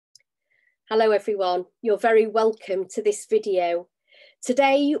Hello everyone, you're very welcome to this video.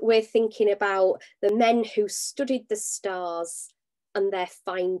 Today we're thinking about the men who studied the stars and their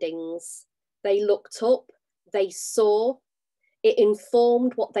findings. They looked up, they saw, it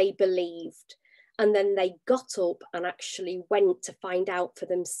informed what they believed, and then they got up and actually went to find out for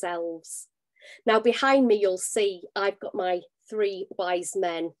themselves. Now behind me you'll see I've got my three wise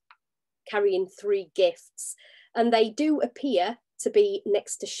men carrying three gifts, and they do appear to be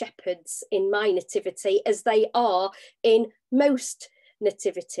next to shepherds in my nativity, as they are in most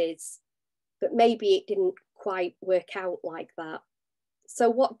nativities, but maybe it didn't quite work out like that.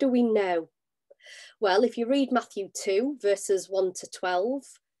 So what do we know? Well, if you read Matthew 2 verses 1 to 12,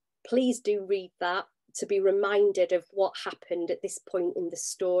 please do read that to be reminded of what happened at this point in the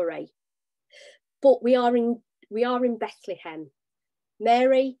story. But we are in Bethlehem.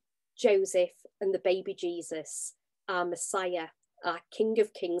 Mary, Joseph and the baby Jesus, our Messiah, our King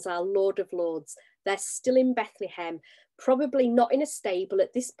of Kings, our Lord of Lords. They're still in Bethlehem, probably not in a stable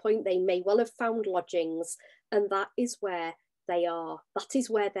at this point. They may well have found lodgings, and that is where they are. That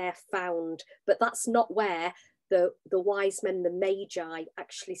is where they're found, but that's not where the wise men, the Magi,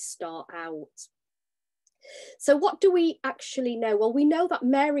 actually start out. So what do we actually know? Well, we know that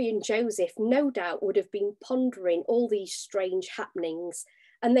Mary and Joseph no doubt would have been pondering all these strange happenings,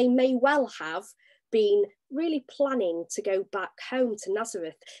 and they may well have been really planning to go back home to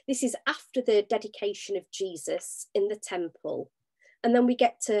Nazareth. This is after the dedication of Jesus in the temple. And then we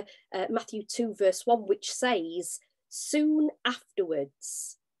get to Matthew 2 verse 1, which says, soon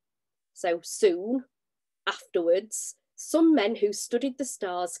afterwards. So soon afterwards, some men who studied the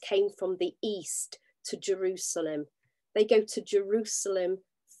stars came from the east to Jerusalem. They go to Jerusalem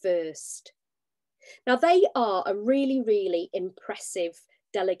first. Now they are a really, really impressive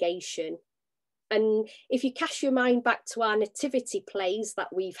delegation. And if you cast your mind back to our nativity plays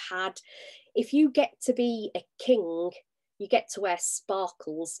that we've had, if you get to be a king, you get to wear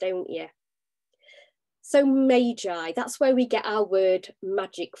sparkles, don't you? So Magi, that's where we get our word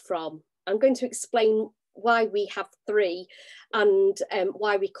magic from. I'm going to explain why we have three and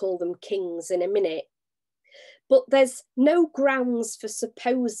why we call them kings in a minute. But there's no grounds for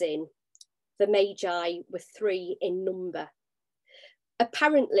supposing the Magi were three in number.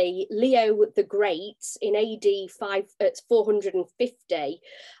 Apparently, Leo the Great in AD 450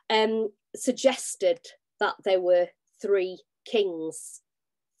 suggested that there were three kings.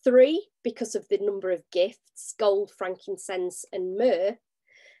 Three because of the number of gifts, gold, frankincense and myrrh,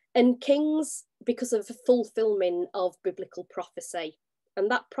 and kings because of the fulfillment of biblical prophecy.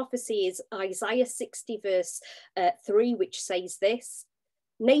 And that prophecy is Isaiah 60 verse 3, which says this: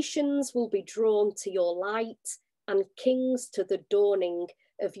 nations will be drawn to your light, and kings to the dawning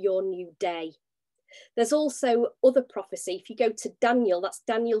of your new day. There's also other prophecy. If you go to Daniel, that's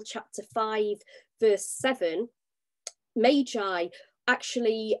Daniel chapter 5, verse 7, Magi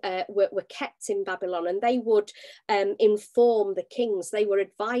actually were kept in Babylon, and they would inform the kings. They were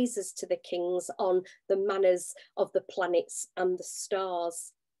advisors to the kings on the manners of the planets and the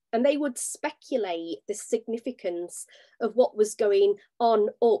stars. And they would speculate the significance of what was going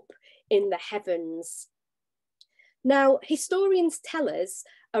on up in the heavens. Now, historians tell us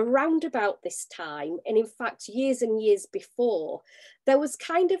around about this time, and in fact years and years before, there was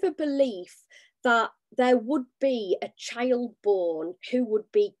kind of a belief that there would be a child born who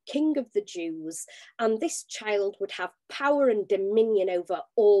would be king of the Jews, and this child would have power and dominion over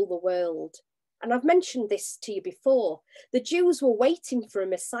all the world. And I've mentioned this to you before. The Jews were waiting for a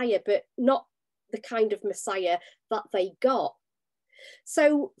Messiah, but not the kind of Messiah that they got.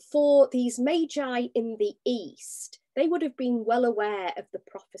 So for these Magi in the east, they would have been well aware of the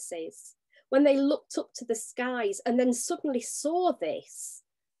prophecies. When they looked up to the skies and then suddenly saw this,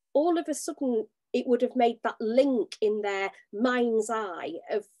 all of a sudden it would have made that link in their mind's eye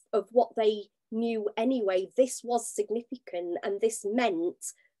of what they knew anyway. This was significant, and this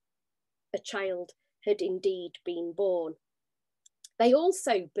meant a child had indeed been born. They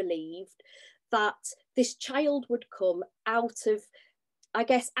also believed that this child would come out of, I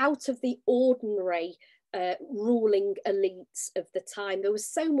guess, out of the ordinary ruling elites of the time. There was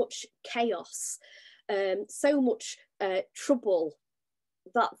so much chaos, so much trouble,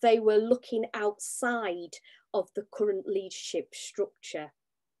 that they were looking outside of the current leadership structure.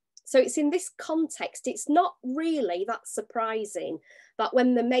 So it's in this context, it's not really that surprising that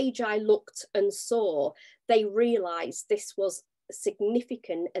when the Magi looked and saw, they realised this was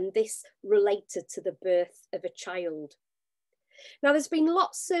significant and this related to the birth of a child. Now, there's been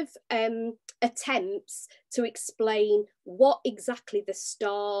lots of attempts to explain what exactly the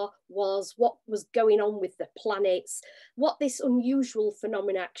star was, what was going on with the planets, what this unusual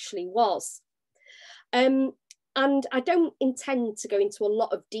phenomenon actually was. And I don't intend to go into a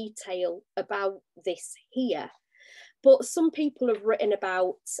lot of detail about this here, but some people have written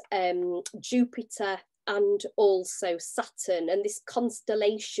about Jupiter and also Saturn and this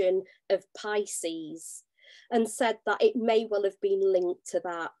constellation of Pisces, and said that it may well have been linked to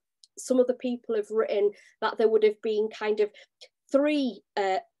that. Some of the people have written that there would have been kind of three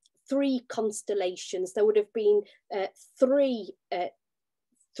constellations. There would have been three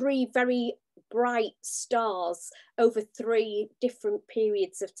very bright stars over 3 different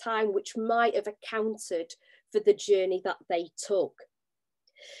periods of time, which might have accounted for the journey that they took.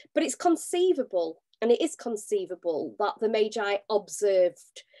 But it's conceivable, and it is conceivable, that the Magi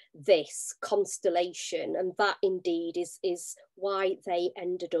observed this constellation, and that indeed is why they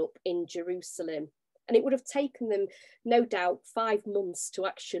ended up in Jerusalem. And it would have taken them, no doubt, 5 months to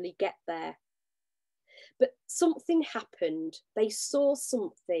actually get there. But something happened. They saw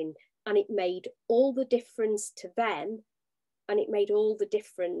something, and it made all the difference to them, and it made all the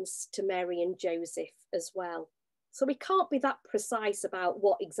difference to Mary and Joseph as well. So we can't be that precise about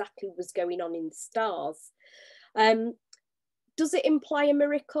what exactly was going on in the stars. Does it imply a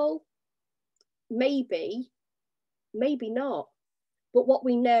miracle? Maybe, maybe not. But what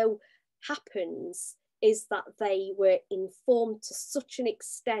we know happens is that they were informed to such an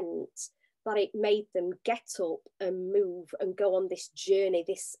extent that it made them get up and move and go on this journey,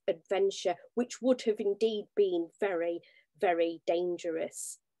 this adventure, which would have indeed been very, very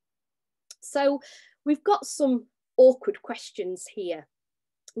dangerous. So we've got some awkward questions here.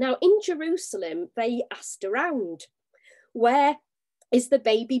 Now, in Jerusalem, they asked around, where is the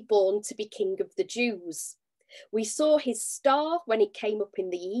baby born to be King of the Jews? We saw his star when it came up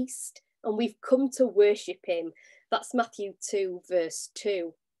in the east, and we've come to worship him. That's Matthew 2, verse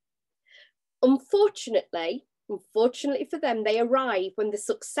 2. Unfortunately for them, they arrived when the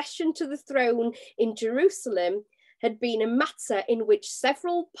succession to the throne in Jerusalem had been a matter in which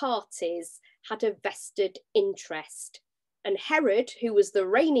several parties had a vested interest. And Herod, who was the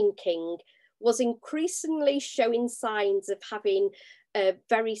reigning king, was increasingly showing signs of having a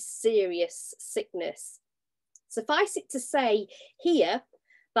very serious sickness. Suffice it to say here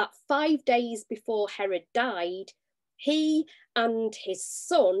that 5 days before Herod died, he and his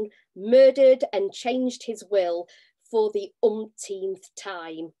son murdered and changed his will for the umpteenth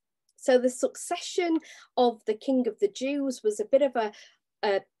time. So the succession of the King of the Jews was a bit of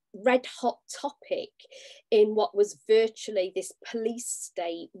a red hot topic in what was virtually this police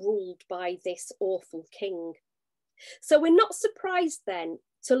state ruled by this awful king. So we're not surprised then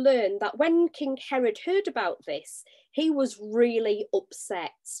to learn that when King Herod heard about this, he was really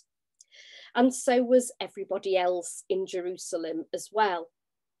upset. And so was everybody else in Jerusalem as well.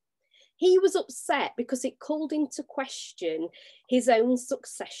 He was upset because it called into question his own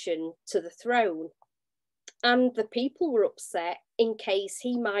succession to the throne. And the people were upset in case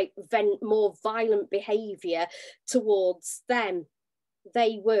he might vent more violent behaviour towards them.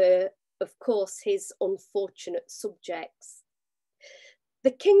 They were, of course, his unfortunate subjects.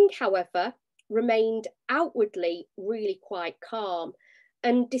 The king, however, remained outwardly really quite calm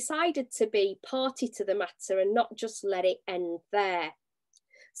and decided to be party to the matter and not just let it end there.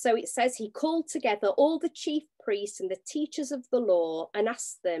 So it says he called together all the chief priests and the teachers of the law and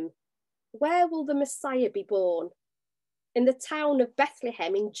asked them, where will the Messiah be born? In the town of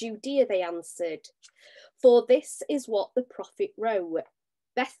Bethlehem in Judea, they answered, for this is what the prophet wrote.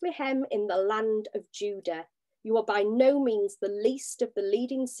 Bethlehem in the land of Judah, you are by no means the least of the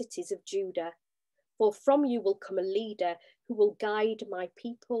leading cities of Judah, for from you will come a leader who will guide my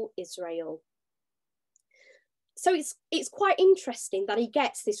people Israel. So it's quite interesting that he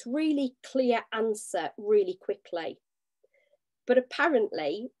gets this really clear answer really quickly. But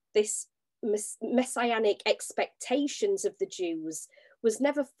apparently this messianic expectations of the Jews was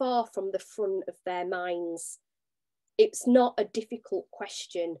never far from the front of their minds. It's not a difficult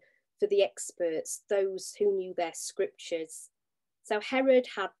question for the experts, those who knew their scriptures. So Herod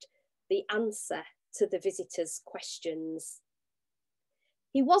had the answer to the visitors' questions.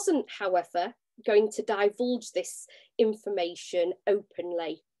 He wasn't, however, going to divulge this information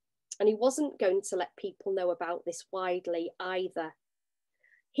openly, and he wasn't going to let people know about this widely either.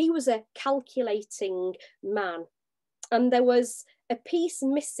 He was a calculating man, and there was a piece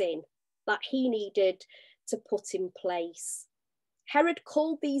missing that he needed to put in place. Herod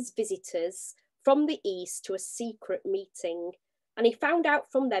called these visitors from the east to a secret meeting, and he found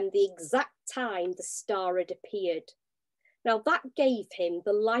out from them the exact time the star had appeared. Now that gave him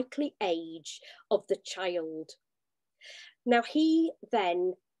the likely age of the child. Now he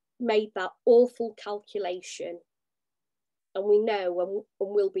then made that awful calculation, and we know, and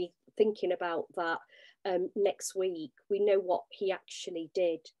we'll be thinking about that next week. We know what he actually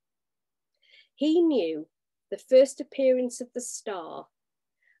did. He knew the first appearance of the star,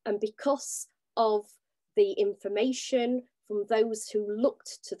 and because of the information from those who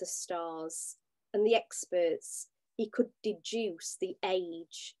looked to the stars and the experts, he could deduce the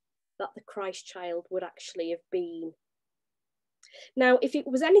age that the Christ child would actually have been. Now, if it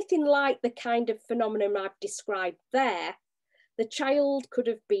was anything like the kind of phenomenon I've described there, the child could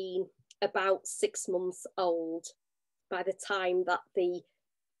have been about 6 months old by the time that the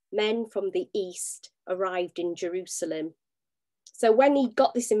men from the east arrived in Jerusalem. So when he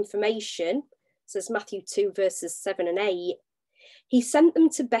got this information, says Matthew 2 verses 7 and 8, he sent them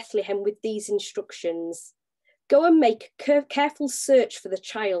to Bethlehem with these instructions: go and make a careful search for the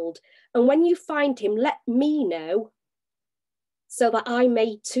child, and when you find him, let me know, so that I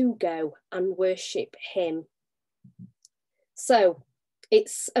may too go and worship him. So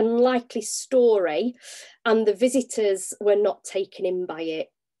it's an unlikely story, and the visitors were not taken in by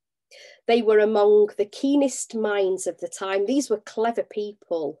it. They were among the keenest minds of the time. These were clever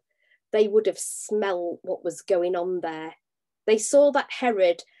people. They would have smelled what was going on there. They saw that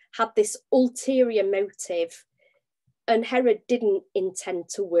Herod had this ulterior motive, and Herod didn't intend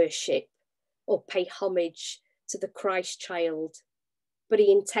to worship or pay homage to the Christ child, but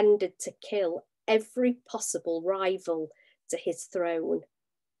he intended to kill every possible rival to his throne.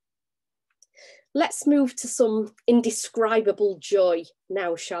 Let's move to some indescribable joy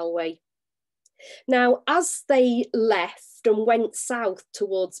now, shall we? Now, as they left and went south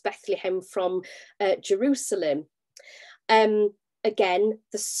towards Bethlehem from Jerusalem, again,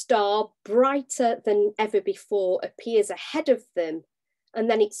 the star, brighter than ever before, appears ahead of them, and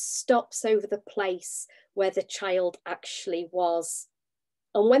then it stops over the place where the child actually was.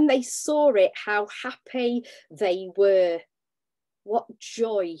 And when they saw it, how happy they were. What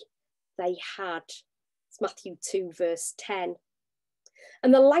joy they had. It's Matthew 2 verse 10.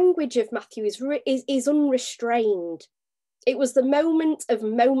 And the language of Matthew is unrestrained. It was the moment of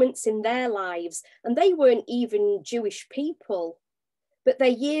moments in their lives, and they weren't even Jewish people, but their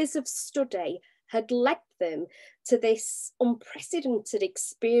years of study had led them to this unprecedented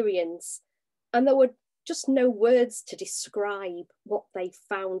experience, and there were just no words to describe what they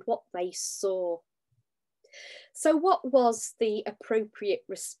found, what they saw. So what was the appropriate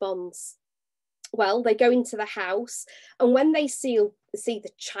response? Well, they go into the house, and when they see the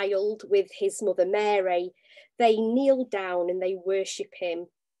child with his mother Mary, they kneel down and they worship him.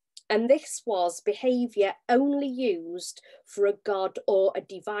 And this was behaviour only used for a god or a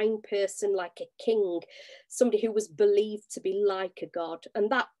divine person like a king, somebody who was believed to be like a god. And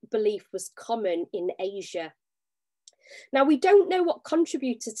that belief was common in Asia. Now, we don't know what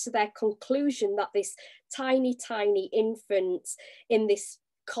contributed to their conclusion that this tiny, tiny infant in this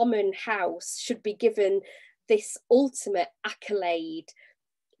common house should be given this ultimate accolade,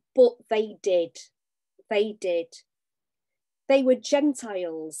 but they did. They did. They were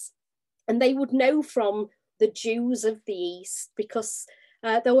Gentiles, and they would know from the Jews of the East, because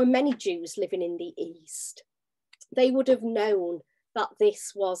there were many Jews living in the East. They would have known that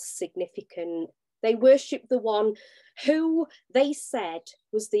this was significant. They worshipped the one who they said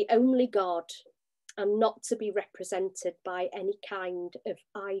was the only God and not to be represented by any kind of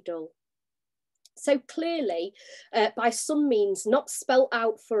idol. So clearly, by some means not spelt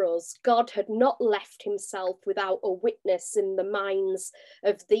out for us, God had not left himself without a witness in the minds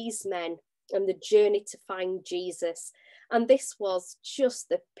of these men and the journey to find Jesus. And this was just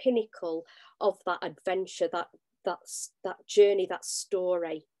the pinnacle of that adventure, that journey, that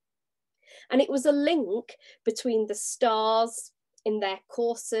story. And it was a link between the stars in their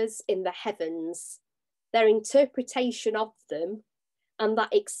courses in the heavens, their interpretation of them, and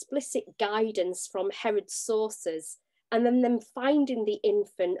that explicit guidance from Herod's sources, and then them finding the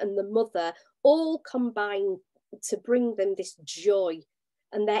infant and the mother, all combined to bring them this joy.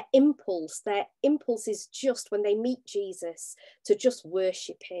 And their impulse is just, when they meet Jesus, to just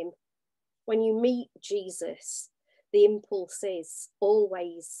worship him. When you meet Jesus, the impulse is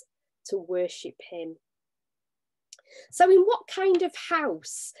always to worship him. So in what kind of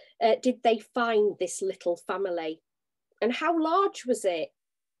house did they find this little family? And how large was it?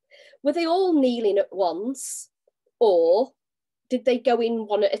 Were they all kneeling at once, or did they go in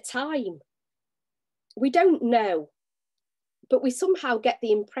one at a time? We don't know, but we somehow get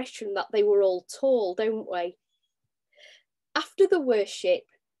the impression that they were all tall, don't we? After the worship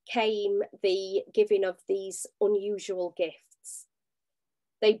came the giving of these unusual gifts.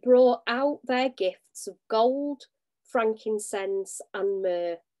 They brought out their gifts of gold, frankincense, and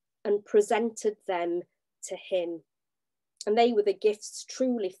myrrh, and presented them to him. And they were the gifts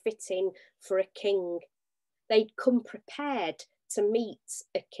truly fitting for a king. They'd come prepared to meet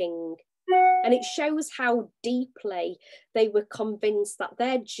a king. And it shows how deeply they were convinced that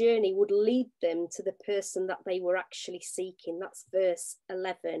their journey would lead them to the person that they were actually seeking. That's verse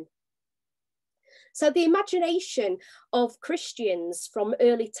 11. So the imagination of Christians from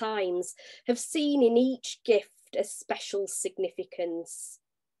early times have seen in each gift a special significance.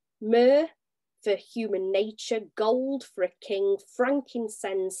 Myrrh for human nature, gold for a king,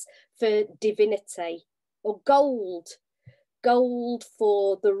 frankincense for divinity, or gold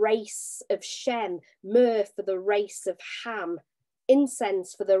for the race of Shem, myrrh for the race of Ham,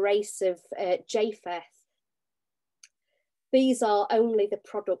 incense for the race of Japheth. These are only the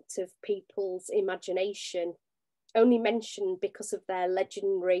product of people's imagination, only mentioned because of their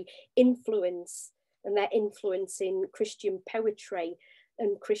legendary influence and their influence in Christian poetry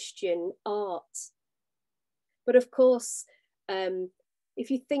and Christian art. But of course, if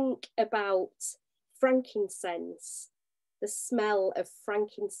you think about frankincense, the smell of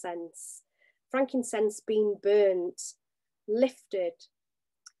frankincense being burnt, lifted.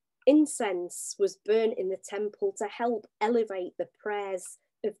 Incense was burnt in the temple to help elevate the prayers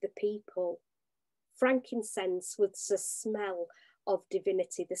of the people. Frankincense was the smell of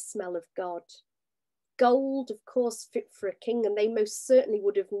divinity, the smell of God. Gold, of course, fit for a king, and they most certainly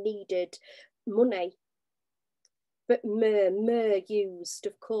would have needed money. But myrrh used,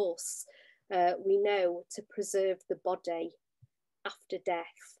 of course, we know, to preserve the body after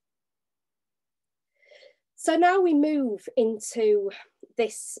death. So now we move into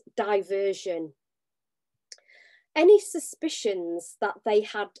this diversion. Any suspicions that they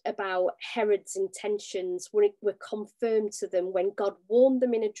had about Herod's intentions were confirmed to them when God warned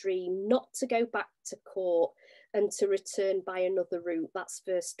them in a dream not to go back to court and to return by another route. That's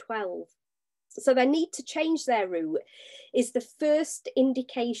verse 12. So their need to change their route is the first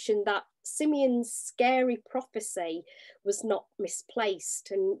indication that Simeon's scary prophecy was not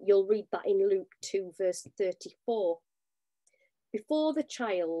misplaced. And you'll read that in Luke 2, verse 34. Before the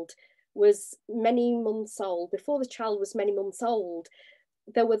child was many months old,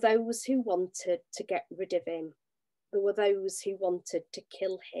 there were those who wanted to get rid of him. There were those who wanted to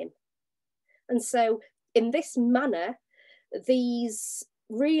kill him. And so in this manner, these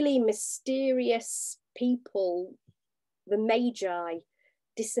really mysterious people, the Magi,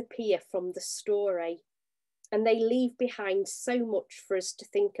 disappear from the story, and they leave behind so much for us to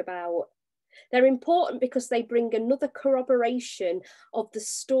think about. They're important because they bring another corroboration of the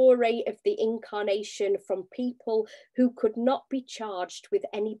story of the incarnation from people who could not be charged with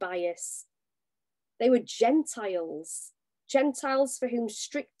any bias. They were Gentiles for whom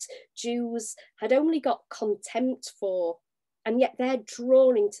strict Jews had only got contempt for. And yet they're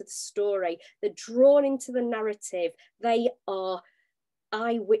drawn into the story. They're drawn into the narrative. They are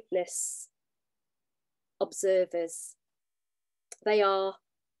eyewitness observers. They are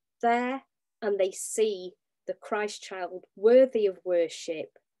there and they see the Christ child worthy of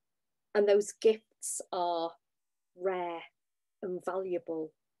worship. And those gifts are rare and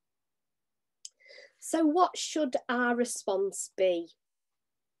valuable. So what should our response be?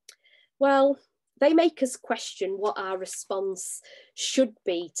 Well, they make us question what our response should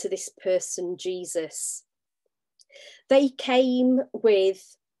be to this person, Jesus. They came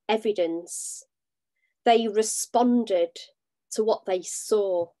with evidence. They responded to what they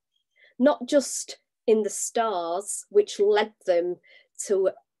saw, not just in the stars, which led them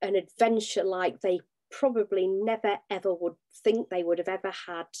to an adventure like they probably never ever would think they would have ever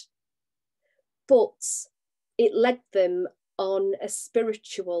had, but it led them on a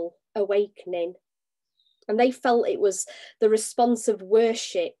spiritual awakening. And they felt it was the response of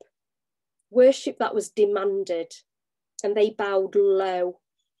worship that was demanded, and they bowed low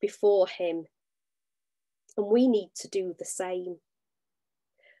before him. And we need to do the same.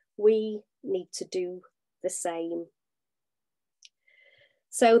 We need to do the same.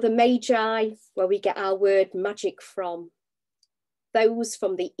 So the Magi, where we get our word magic from, those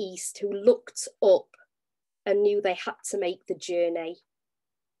from the east who looked up and knew they had to make the journey.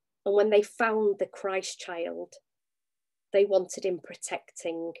 And when they found the Christ child, they wanted him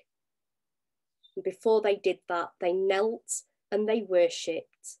protecting. And before they did that, they knelt and they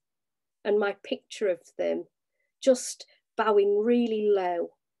worshipped. And my picture of them just bowing really low,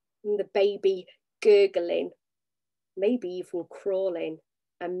 and the baby gurgling, maybe even crawling,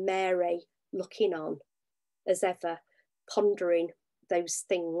 and Mary looking on as ever, pondering those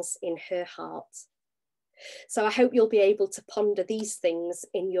things in her heart. So I hope you'll be able to ponder these things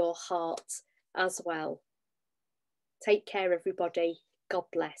in your heart as well. Take care, everybody. God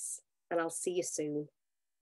bless, and I'll see you soon.